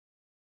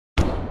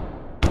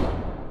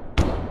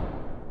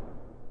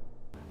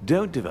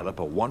Don't develop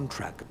a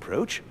one-track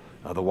approach.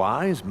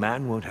 Otherwise,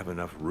 man won't have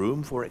enough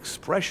room for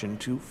expression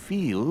to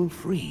feel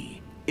free.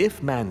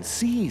 If man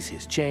sees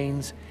his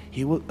chains,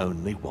 he will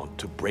only want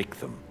to break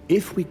them.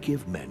 If we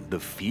give men the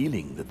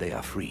feeling that they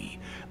are free,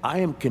 I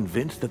am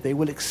convinced that they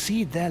will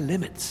exceed their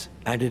limits.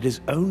 And it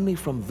is only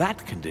from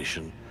that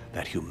condition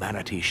that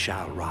humanity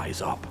shall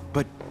rise up.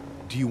 But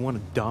do you want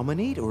to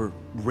dominate or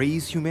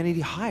raise humanity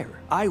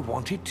higher? I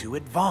want it to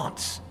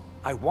advance.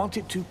 I want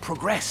it to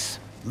progress.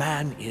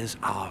 Man is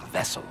our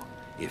vessel.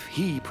 If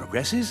he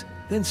progresses,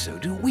 then so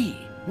do we.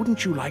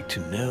 Wouldn't you like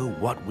to know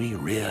what we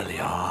really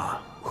are?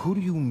 Who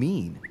do you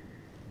mean?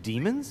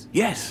 Demons?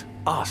 Yes,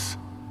 us.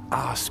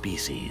 Our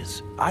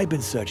species. I've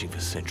been searching for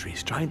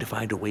centuries, trying to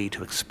find a way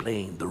to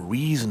explain the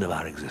reason of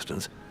our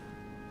existence.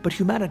 But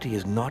humanity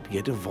has not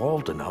yet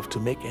evolved enough to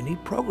make any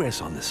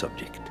progress on the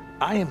subject.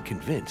 I am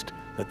convinced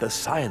that the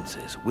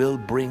sciences will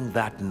bring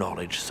that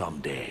knowledge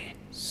someday.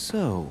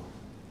 So,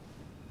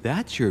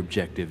 that's your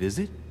objective, is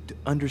it? To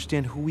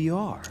understand who we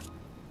are.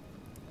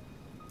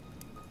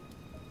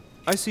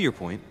 I see your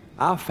point.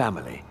 Our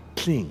family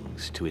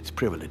clings to its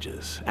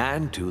privileges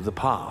and to the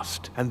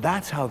past, and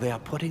that's how they are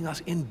putting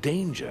us in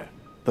danger.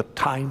 The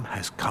time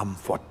has come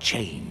for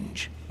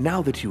change.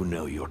 Now that you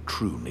know your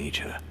true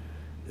nature,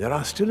 there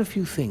are still a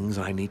few things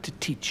I need to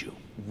teach you.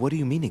 What do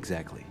you mean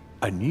exactly?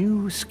 A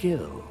new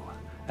skill,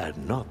 and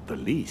not the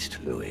least,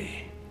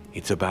 Louis.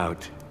 It's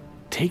about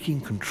taking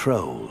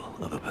control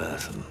of a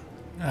person.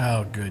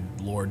 Oh, good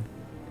lord.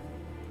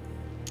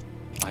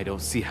 I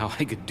don't see how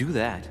I could do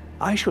that.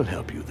 I shall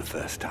help you the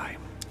first time.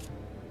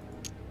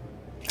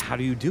 How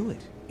do you do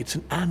it? It's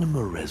an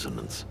animal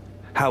resonance.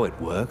 How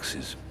it works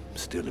is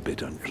still a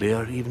bit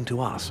unclear even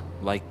to us.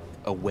 Like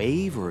a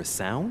wave or a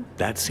sound?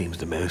 That seems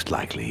the most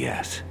likely,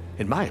 yes.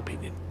 In my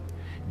opinion,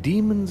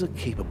 demons are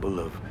capable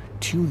of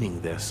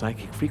tuning their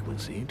psychic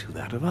frequency to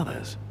that of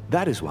others.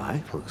 That is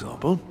why, for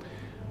example,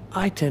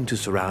 I tend to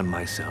surround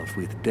myself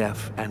with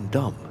deaf and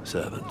dumb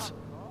servants.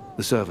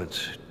 The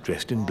servants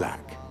dressed in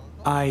black.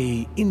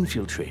 I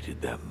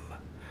infiltrated them.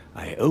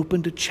 I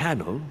opened a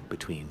channel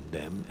between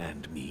them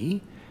and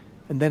me,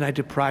 and then I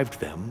deprived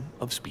them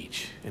of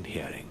speech and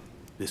hearing.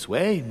 This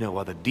way, no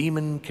other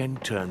demon can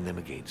turn them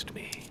against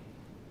me.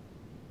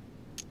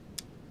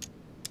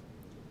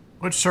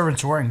 Which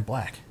servant's wearing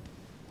black?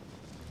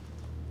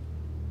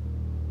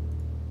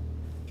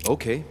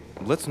 Okay,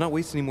 let's not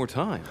waste any more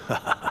time.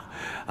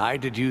 I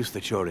deduce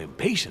that you're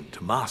impatient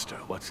to master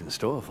what's in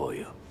store for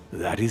you.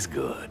 That is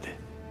good.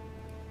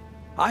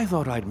 I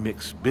thought I'd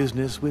mix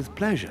business with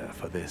pleasure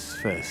for this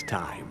first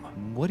time.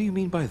 What do you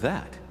mean by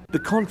that? The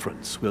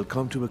conference will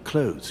come to a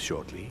close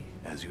shortly,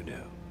 as you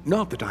know.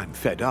 Not that I'm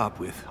fed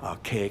up with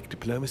archaic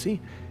diplomacy,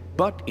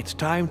 but it's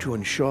time to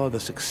ensure the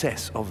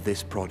success of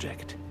this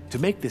project. To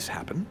make this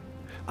happen,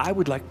 I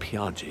would like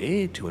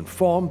PIAGGI to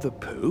inform the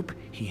Pope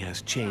he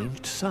has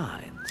changed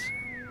sides.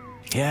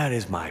 Here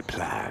is my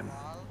plan.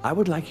 I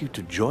would like you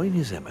to join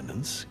His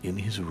Eminence in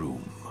his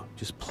room.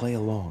 Just play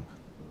along.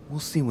 We'll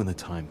see when the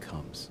time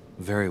comes.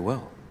 Very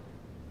well.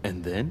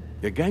 And then?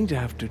 You're going to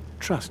have to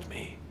trust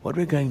me. What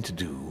we're going to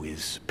do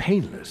is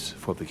painless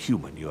for the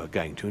human you are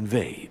going to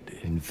invade.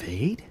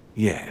 Invade?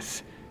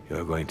 Yes.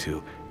 You're going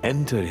to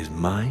enter his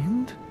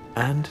mind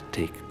and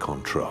take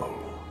control.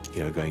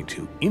 You're going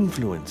to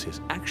influence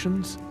his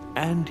actions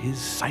and his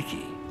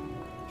psyche.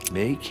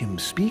 Make him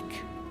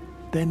speak,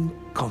 then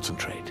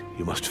concentrate.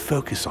 You must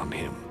focus on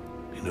him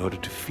in order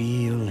to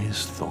feel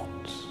his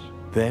thoughts.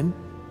 Then,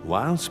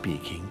 while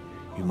speaking,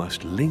 you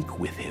must link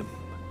with him.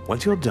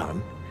 Once you're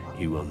done,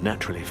 you will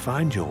naturally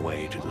find your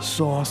way to the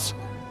source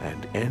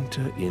and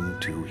enter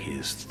into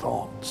his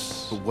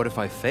thoughts. But what if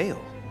I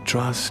fail?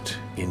 Trust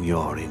in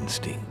your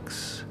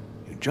instincts.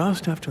 You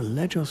just have to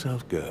let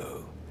yourself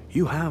go.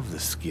 You have the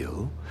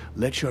skill.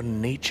 Let your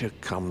nature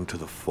come to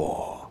the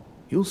fore.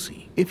 You'll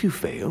see. If you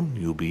fail,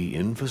 you'll be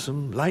in for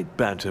some light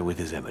banter with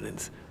His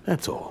Eminence.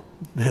 That's all.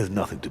 There's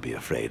nothing to be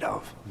afraid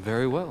of.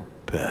 Very well.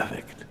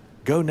 Perfect.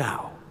 Go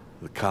now.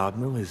 The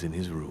Cardinal is in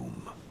his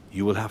room.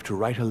 You will have to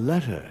write a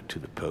letter to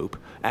the Pope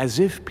as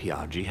if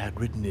PIAGGI had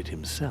written it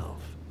himself.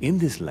 In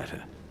this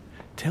letter,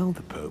 tell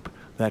the Pope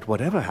that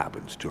whatever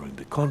happens during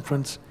the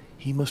conference,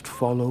 he must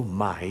follow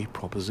my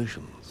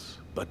propositions.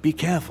 But be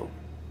careful.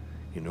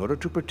 In order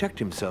to protect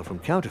himself from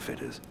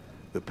counterfeiters,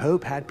 the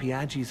Pope had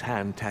PIAGGI's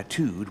hand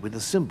tattooed with a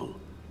symbol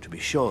to be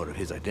sure of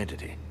his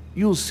identity.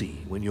 You'll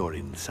see when you're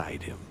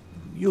inside him.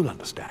 You'll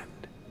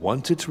understand.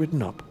 Once it's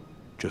written up,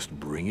 just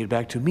bring it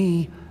back to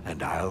me,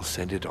 and I'll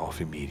send it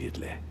off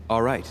immediately.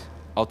 All right,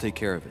 I'll take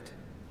care of it.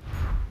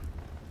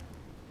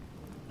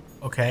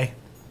 Okay.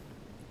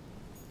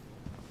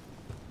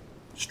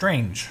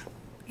 Strange.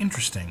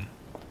 Interesting.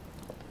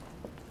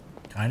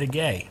 Kinda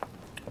gay.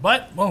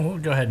 But, well, we'll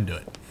go ahead and do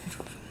it.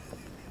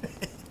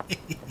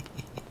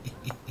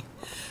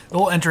 The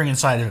whole entering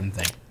inside of him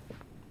thing.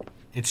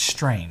 It's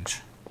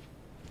strange.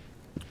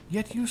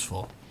 Yet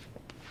useful.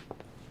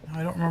 Now,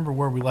 I don't remember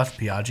where we left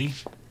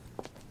PIAGGI.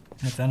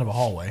 At the end of a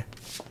hallway.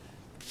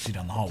 See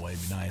down the hallway,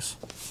 it'd be nice.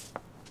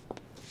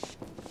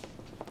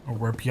 Or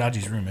where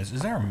PIAGGI's room is.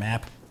 Is there a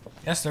map?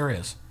 Yes, there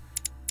is.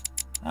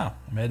 Oh,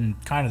 I'm heading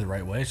kind of the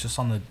right way. It's just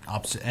on the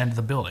opposite end of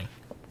the building.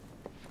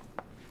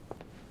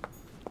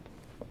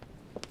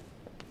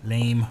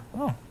 Lame.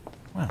 Oh,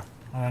 well,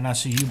 how did I not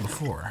see you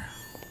before?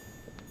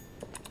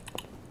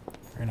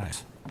 Very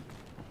nice.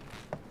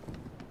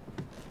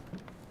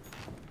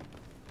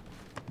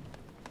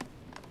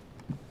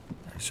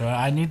 So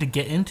I need to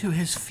get into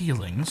his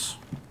feelings,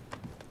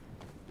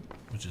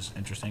 which is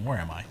interesting. Where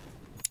am I?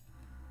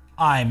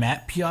 I'm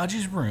at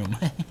PIAGGI's room.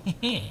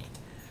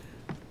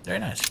 Very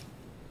nice.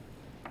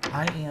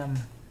 I am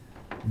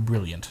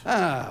brilliant.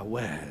 Ah,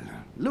 well,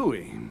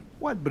 Louis,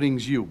 what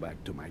brings you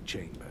back to my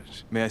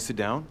chambers? May I sit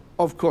down?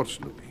 Of course,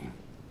 Louis.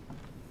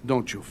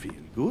 Don't you feel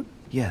good?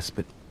 Yes,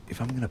 but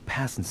if I'm gonna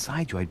pass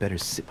inside you, I'd better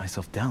sit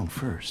myself down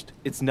first.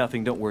 It's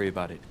nothing, don't worry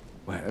about it.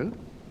 Well,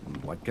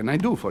 what can I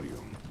do for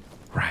you?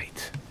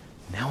 Right.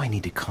 Now I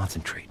need to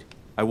concentrate.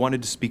 I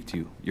wanted to speak to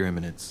you, Your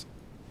Eminence.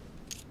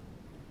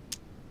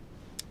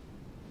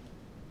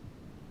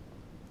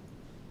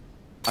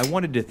 I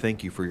wanted to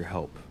thank you for your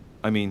help.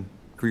 I mean,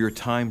 for your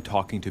time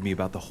talking to me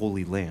about the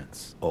Holy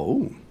Lands.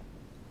 Oh,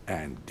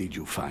 and did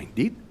you find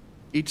it?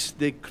 It's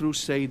the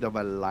crusade of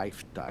a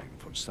lifetime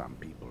for some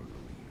people,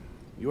 Louis.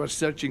 You are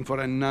searching for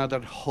another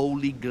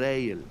Holy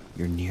Grail.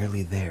 You're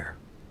nearly there.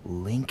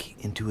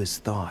 Link into his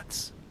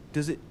thoughts.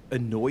 Does it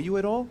annoy you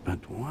at all?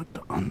 But what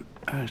on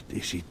earth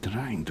is he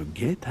trying to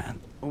get at?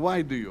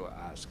 Why do you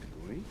ask,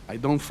 Louis? I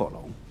don't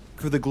follow.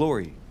 For the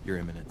glory, Your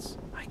Eminence.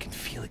 I can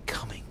feel it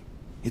coming.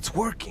 It's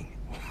working.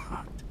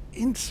 What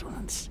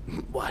insolence?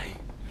 Why,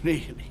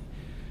 really?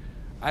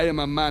 I am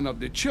a man of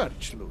the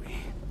church, Louis.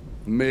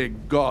 May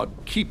God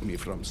keep me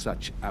from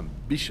such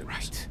ambitions.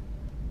 Right.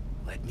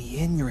 Let me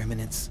in, Your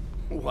Eminence.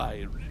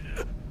 Why?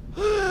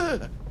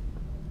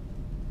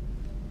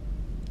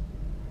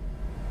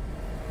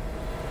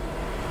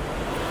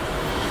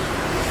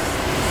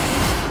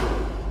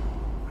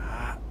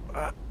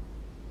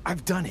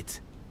 I've done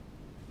it.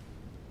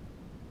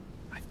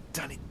 I've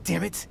done it,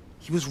 damn it.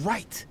 He was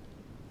right.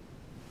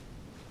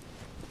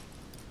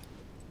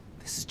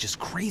 This is just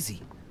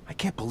crazy. I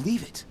can't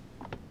believe it.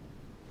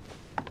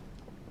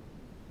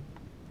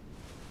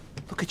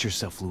 Look at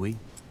yourself, Louis.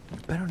 You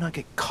better not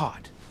get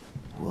caught.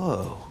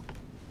 Whoa.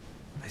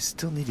 I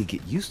still need to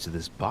get used to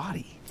this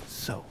body.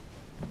 So,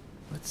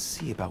 let's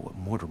see about what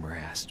Mortimer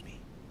asked me.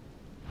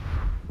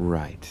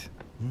 Right.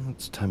 Well,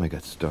 it's time I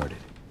got started.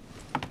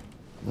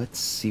 Let's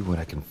see what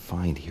I can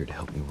find here to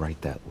help me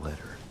write that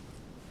letter.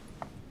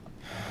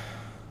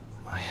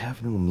 I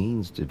have no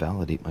means to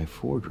validate my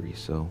forgery,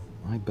 so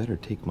I better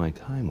take my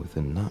time with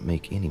it and not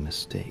make any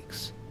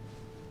mistakes.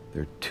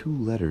 There are 2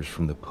 letters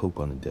from the Pope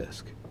on the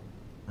desk.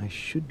 I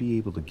should be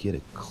able to get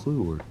a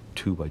clue or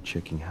 2 by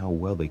checking how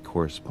well they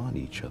correspond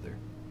to each other.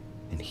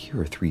 And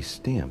here are 3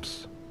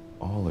 stamps.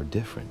 All are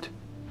different.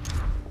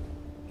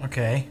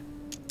 Okay.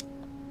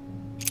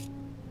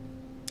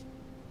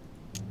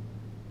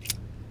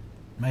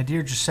 My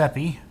dear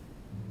Giuseppe.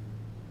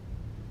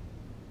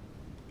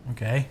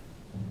 Okay.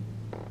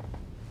 Do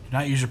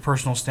not use your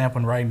personal stamp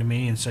when writing to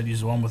me. Instead,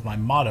 use the one with my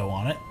motto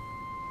on it.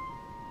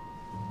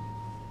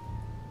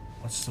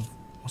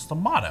 What's the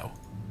motto?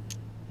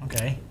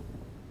 Okay.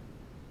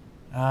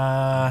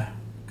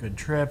 Good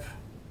trip.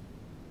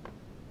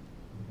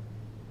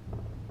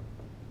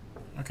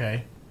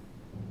 Okay.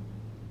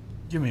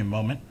 Give me a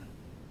moment.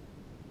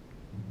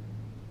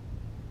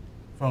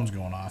 Phone's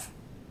going off.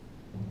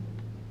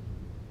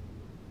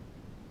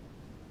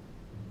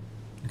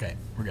 Okay,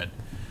 we're good.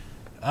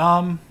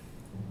 Put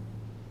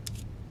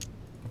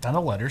down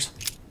the letters.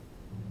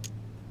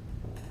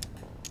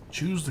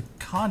 Choose the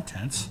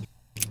contents.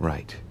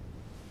 Right.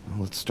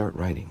 Well, let's start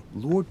writing.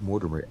 Lord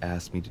Mortimer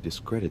asked me to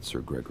discredit Sir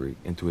Gregory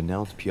and to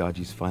announce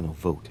Piaggi's final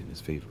vote in his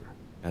favor.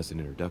 As an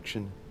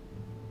introduction,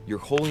 Your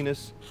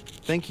Holiness,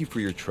 thank you for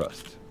your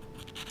trust.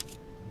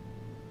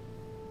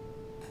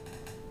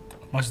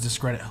 Must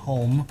discredit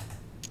home.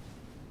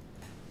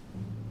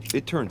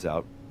 It turns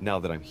out, now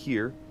that I'm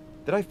here,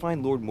 that I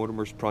find Lord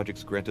Mortimer's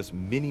projects grant us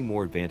many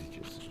more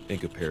advantages in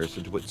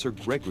comparison to what Sir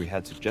Gregory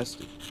had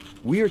suggested.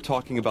 We are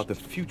talking about the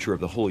future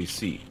of the Holy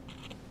See.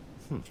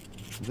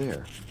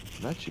 There.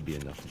 That should be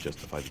enough to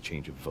justify the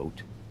change of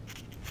vote.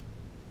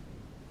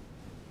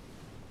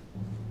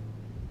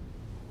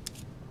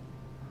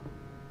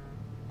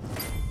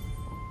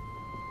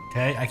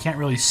 Okay, I can't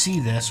really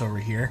see this over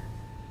here.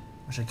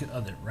 Wish I could.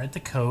 Oh, write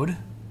the code.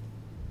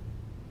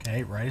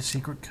 Okay, write a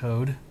secret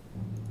code.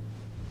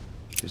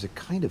 There's a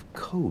kind of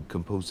code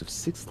composed of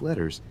 6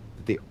 letters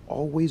that they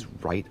always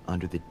write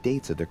under the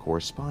dates of their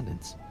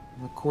correspondence.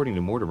 According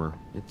to Mortimer,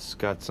 it's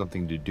got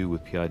something to do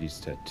with Piaggi's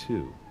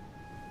tattoo.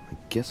 I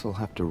guess I'll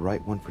have to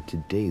write one for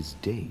today's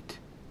date.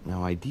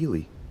 Now,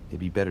 ideally, it'd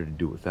be better to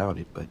do without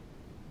it, but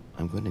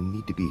I'm going to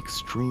need to be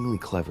extremely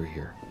clever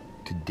here.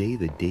 Today,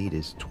 the date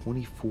is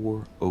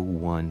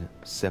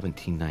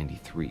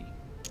 24/01/1793.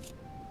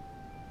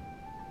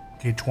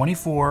 Okay,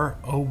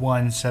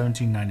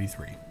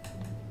 24/01/1793.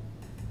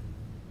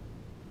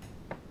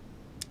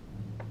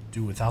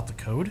 Do without the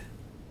code?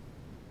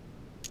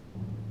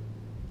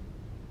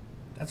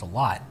 That's a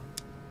lot.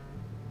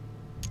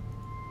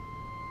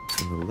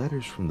 In the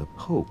letters from the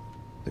Pope,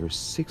 there are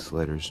 6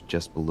 letters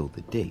just below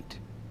the date,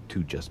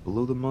 2 just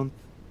below the month,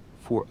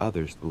 4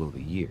 others below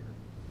the year.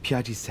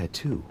 PIAGGI's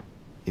tattoo.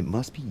 It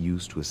must be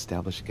used to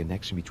establish a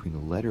connection between the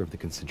letter of the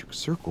concentric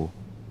circle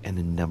and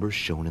the numbers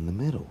shown in the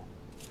middle.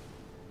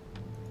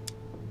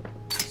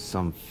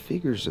 Some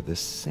figures are the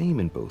same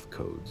in both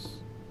codes,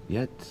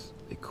 yet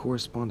they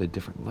correspond to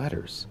different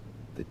letters.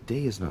 The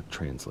day is not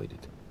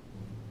translated.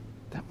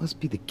 That must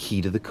be the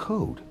key to the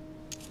code.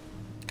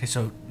 Okay,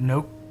 so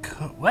no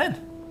what?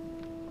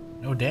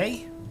 No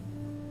day?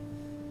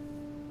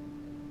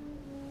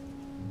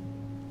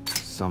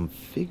 Some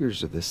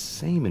figures are the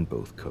same in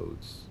both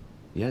codes,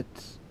 yet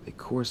they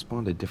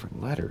correspond to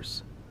different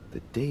letters.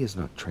 The day is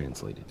not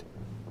translated.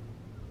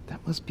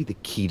 That must be the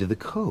key to the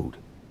code.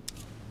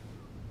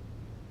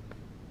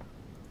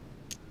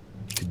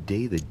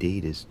 Today the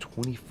date is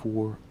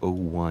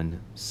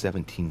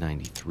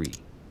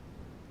 24/01/1793.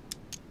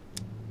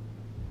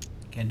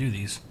 Can't do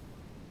these.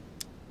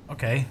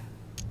 Okay.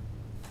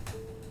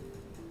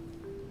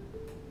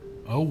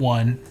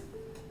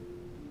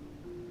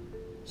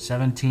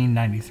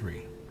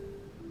 01/1793.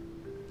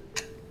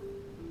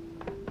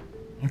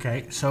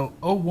 Okay, so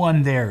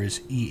 01 there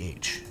is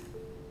EH.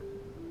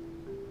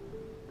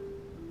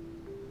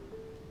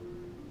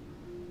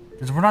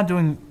 Because we're not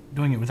doing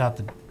it without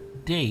the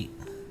date.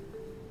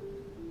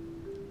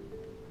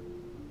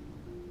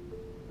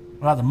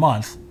 Without the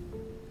month.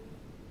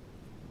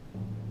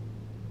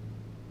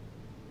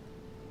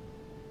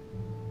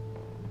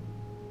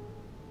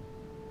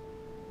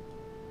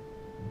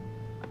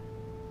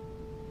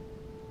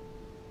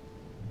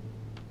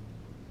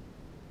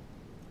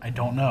 I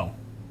don't know.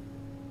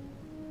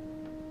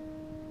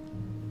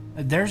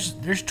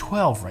 There's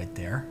 12 right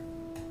there.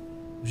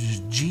 Which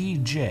is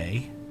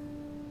GJ.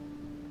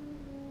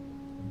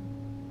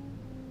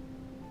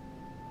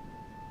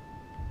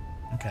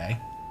 Okay.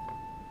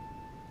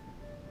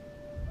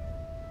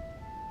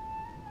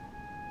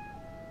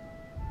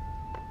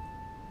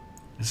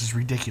 This is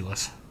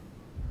ridiculous.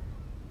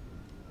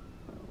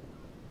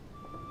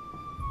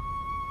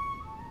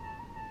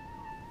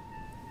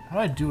 How do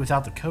I do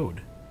without the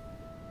code?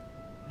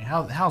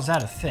 How's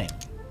that a thing?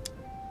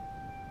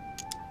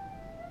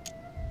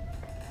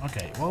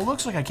 Okay, well it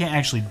looks like I can't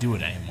actually do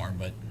it anymore,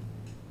 but...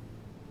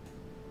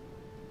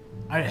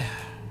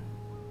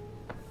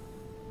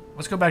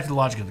 Let's go back to the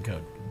logic of the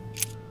code.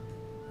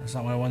 That's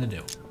not what I wanted to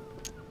do.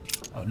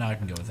 Oh, now I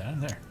can go with that.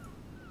 There.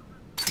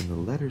 In the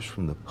letters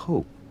from the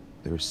Pope,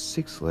 there are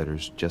 6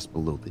 letters just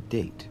below the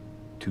date,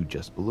 2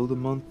 just below the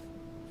month,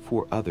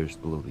 4 others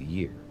below the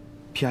year.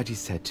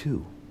 PIAGGI's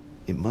tattoo.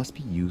 It must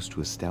be used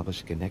to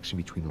establish a connection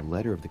between the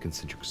letter of the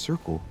concentric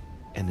circle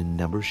and the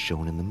numbers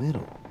shown in the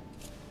middle.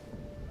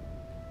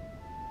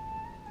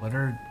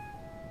 Letter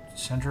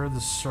center of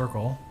the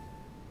circle.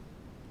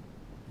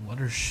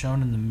 Letters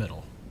shown in the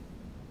middle.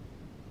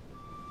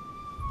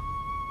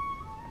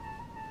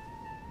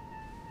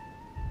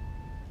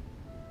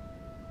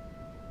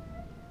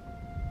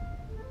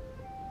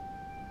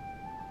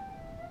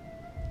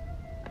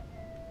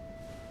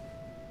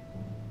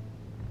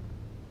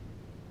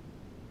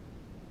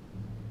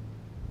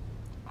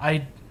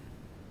 I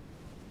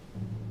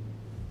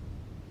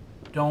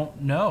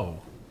don't know.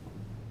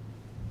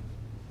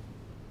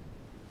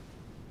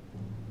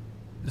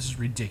 This is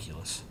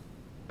ridiculous.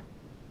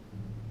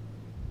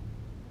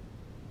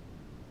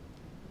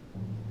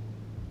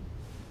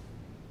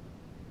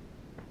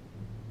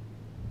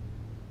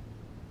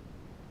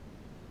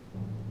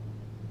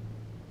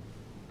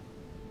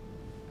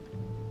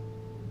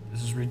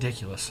 This is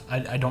ridiculous.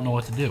 I don't know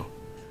what to do.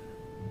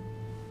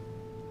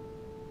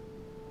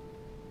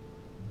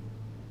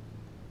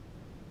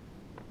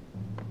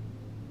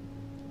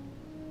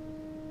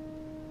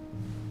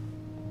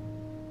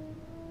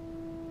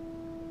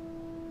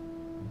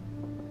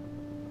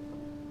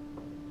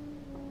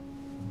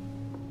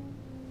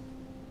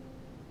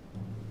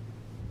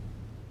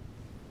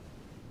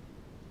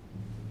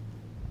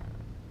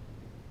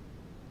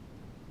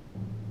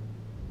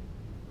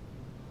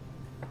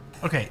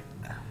 Okay,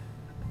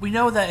 we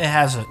know that it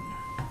has a...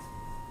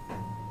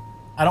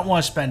 I don't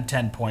want to spend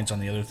 10 points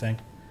on the other thing.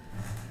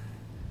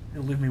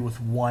 It'll leave me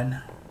with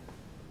 1.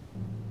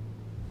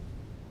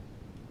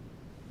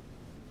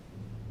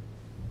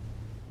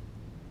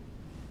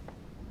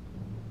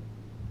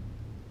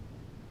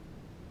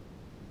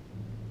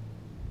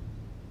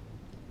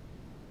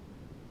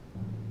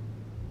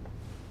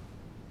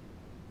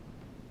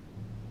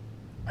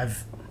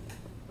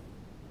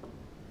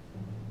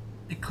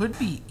 It could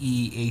be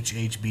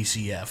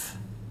EHHBCF.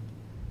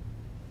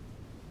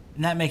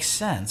 And that makes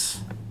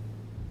sense.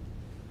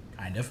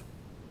 Kind of.